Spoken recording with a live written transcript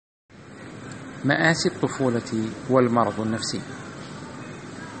مآسي الطفولة والمرض النفسي.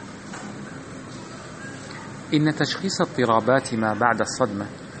 إن تشخيص اضطرابات ما بعد الصدمة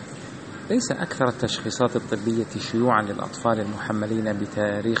ليس أكثر التشخيصات الطبية شيوعا للأطفال المحملين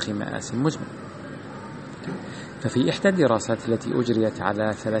بتاريخ مآسي مزمن. ففي إحدى الدراسات التي أجريت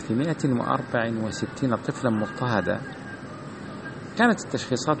على 364 طفلا مضطهدا، كانت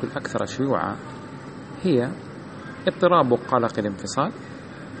التشخيصات الأكثر شيوعا هي اضطراب قلق الانفصال،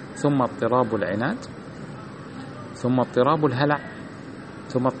 ثم اضطراب العناد، ثم اضطراب الهلع،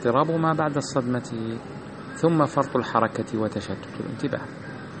 ثم اضطراب ما بعد الصدمة، ثم فرط الحركة وتشتت الانتباه.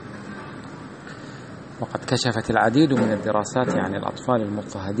 وقد كشفت العديد من الدراسات عن الأطفال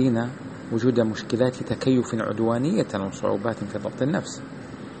المضطهدين وجود مشكلات تكيف عدوانية وصعوبات في ضبط النفس،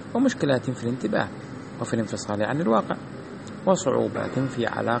 ومشكلات في الانتباه وفي الانفصال عن الواقع، وصعوبات في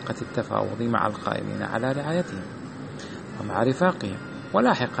علاقة التفاوض مع القائمين على رعايتهم ومع رفاقهم،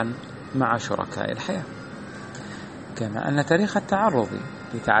 ولاحقا مع شركاء الحياة. كما أن تاريخ التعرض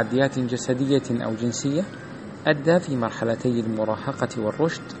لتعديات جسدية أو جنسية أدى في مرحلتي المراهقة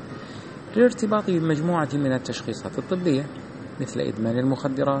والرشد للارتباط بمجموعة من التشخيصات الطبية مثل إدمان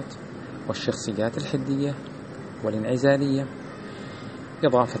المخدرات والشخصيات الحدية والانعزالية،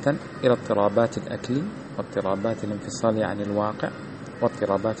 إضافة إلى اضطرابات الأكل واضطرابات الانفصال عن الواقع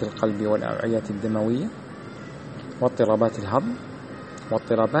واضطرابات القلب والأوعية الدموية واضطرابات الهضم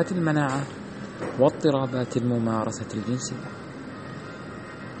واضطرابات المناعة واضطرابات الممارسة الجنسية.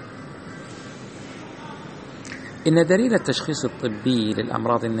 إن دليل التشخيص الطبي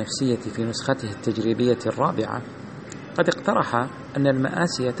للأمراض النفسية في نسخته التجريبية الرابعة قد اقترح أن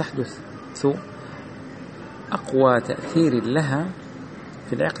المآسي تحدث أقوى تأثير لها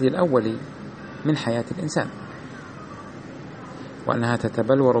في العقد الأول من حياة الإنسان، وأنها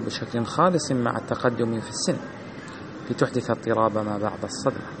تتبلور بشكل خالص مع التقدم في السن لتحدث اضطراب ما بعد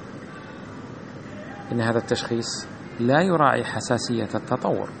الصدمة. إن هذا التشخيص لا يراعي حساسية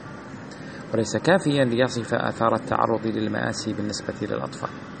التطور، وليس كافيا ليصف آثار التعرض للمآسي بالنسبة للأطفال.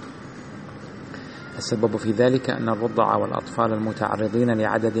 السبب في ذلك أن الرضع والأطفال المتعرضين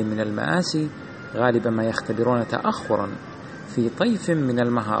لعدد من المآسي غالبا ما يختبرون تأخرا في طيف من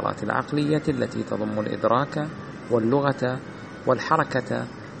المهارات العقلية التي تضم الإدراك واللغة والحركة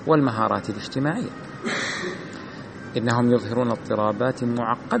والمهارات الاجتماعية. إنهم يظهرون اضطرابات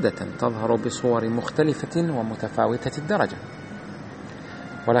معقدة تظهر بصور مختلفة ومتفاوتة الدرجة،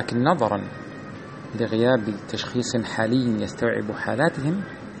 ولكن نظرا لغياب تشخيص حالي يستوعب حالاتهم،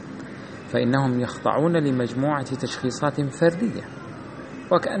 فإنهم يخضعون لمجموعة تشخيصات فردية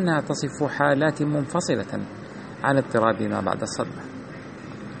وكأنها تصف حالات منفصلة عن اضطراب ما بعد الصدمة،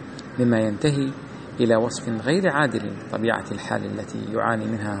 مما ينتهي إلى وصف غير عادل لطبيعة الحال التي يعاني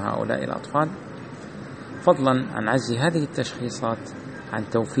منها هؤلاء الأطفال، فضلا عن عجز هذه التشخيصات عن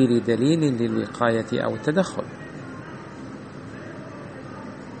توفير دليل للوقاية أو التدخل.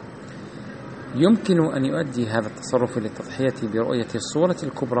 يمكن أن يؤدي هذا التصرف للتضحية برؤية الصورة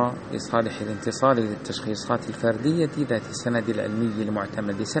الكبرى لصالح الانتصار للتشخيصات الفردية ذات السند العلمي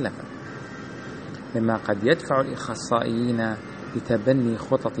المعتمد سلفا، مما قد يدفع الأخصائيين لتبني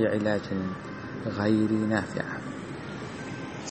خطط علاج غير نافعة.